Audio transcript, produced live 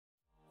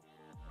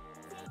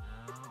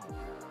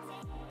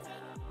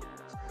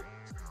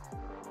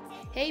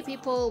Hey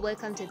people,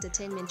 welcome to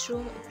Entertainment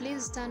Room.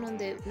 Please turn on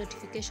the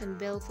notification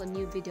bell for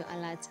new video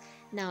alerts.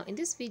 Now, in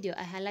this video,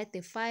 I highlight the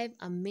 5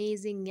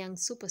 amazing young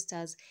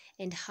superstars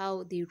and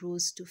how they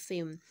rose to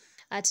fame.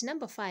 At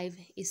number 5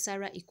 is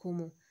Sarah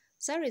Ikumu.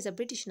 Sarah is a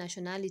British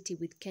nationality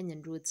with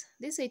Kenyan roots.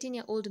 This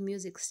 18-year-old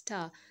music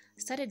star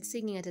started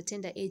singing at a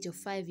tender age of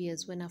 5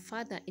 years when her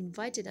father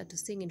invited her to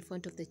sing in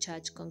front of the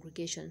church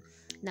congregation.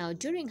 Now,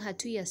 during her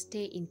 2-year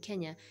stay in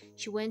Kenya,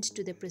 she went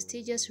to the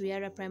prestigious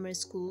Riara Primary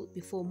School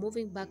before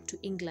moving back to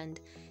England.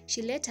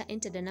 She later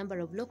entered a number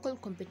of local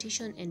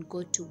competitions and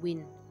got to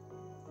win.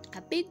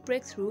 A big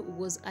breakthrough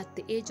was at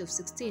the age of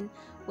 16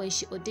 when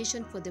she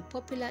auditioned for the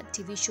popular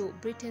TV show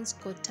Britain's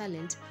Got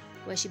Talent,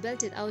 where she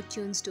belted out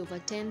tunes to over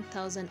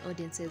 10,000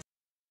 audiences.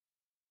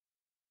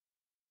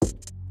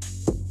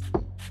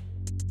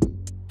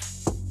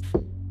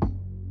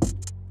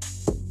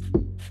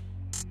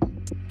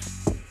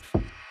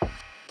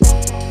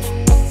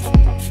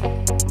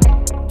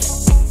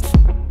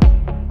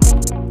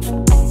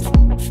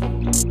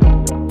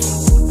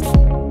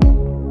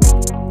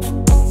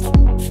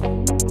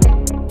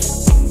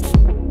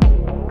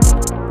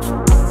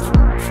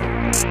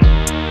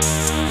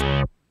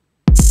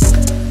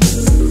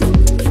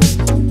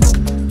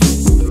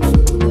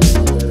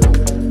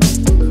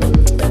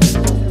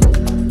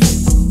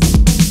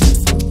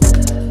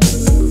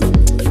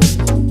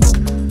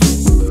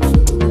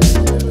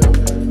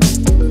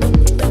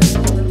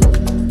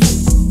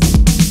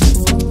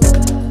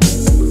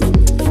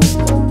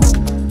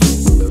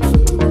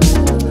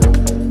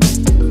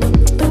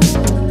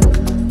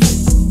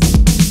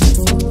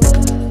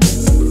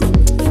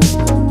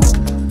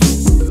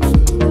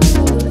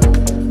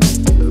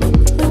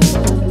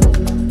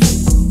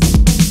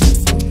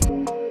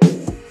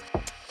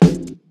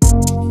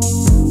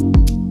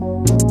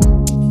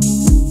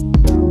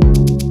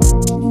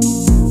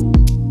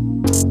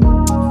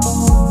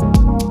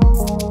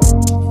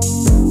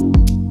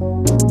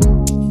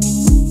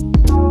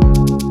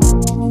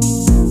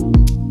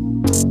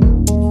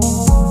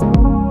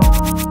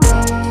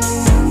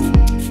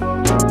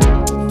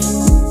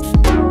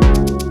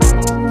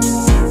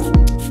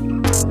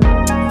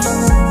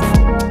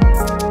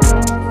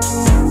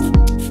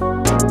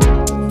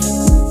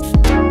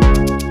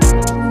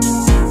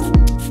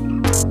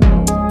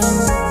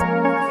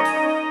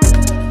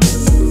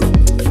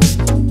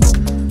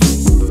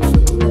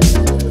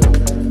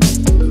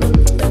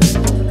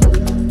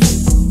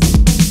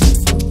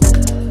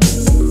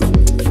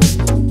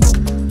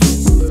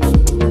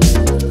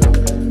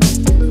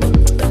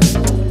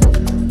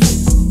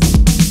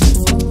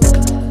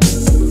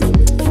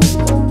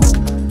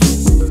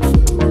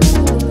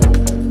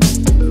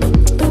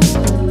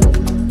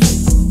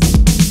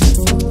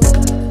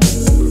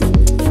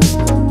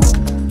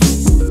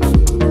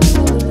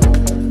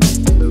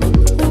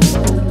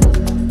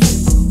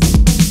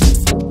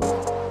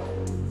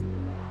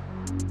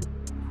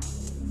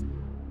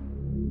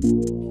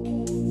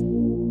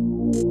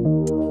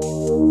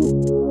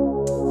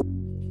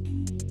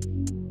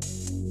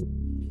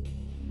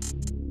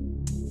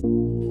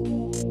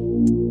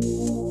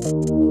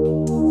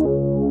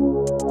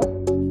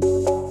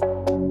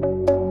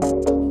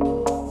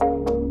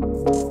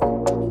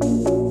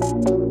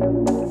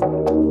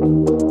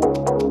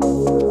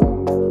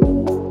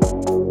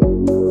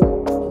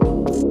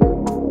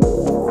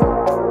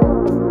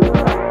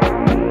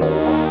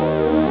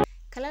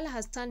 Kalala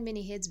has turned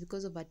many heads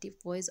because of her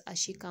deep voice as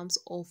she comes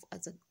off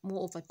as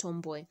more of a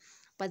tomboy.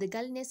 But the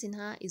girliness in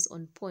her is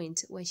on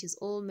point when she's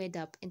all made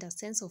up, and her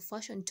sense of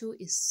fashion too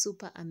is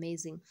super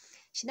amazing.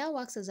 She now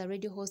works as a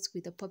radio host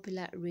with a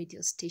popular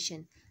radio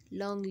station.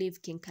 Long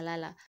live King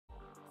Kalala.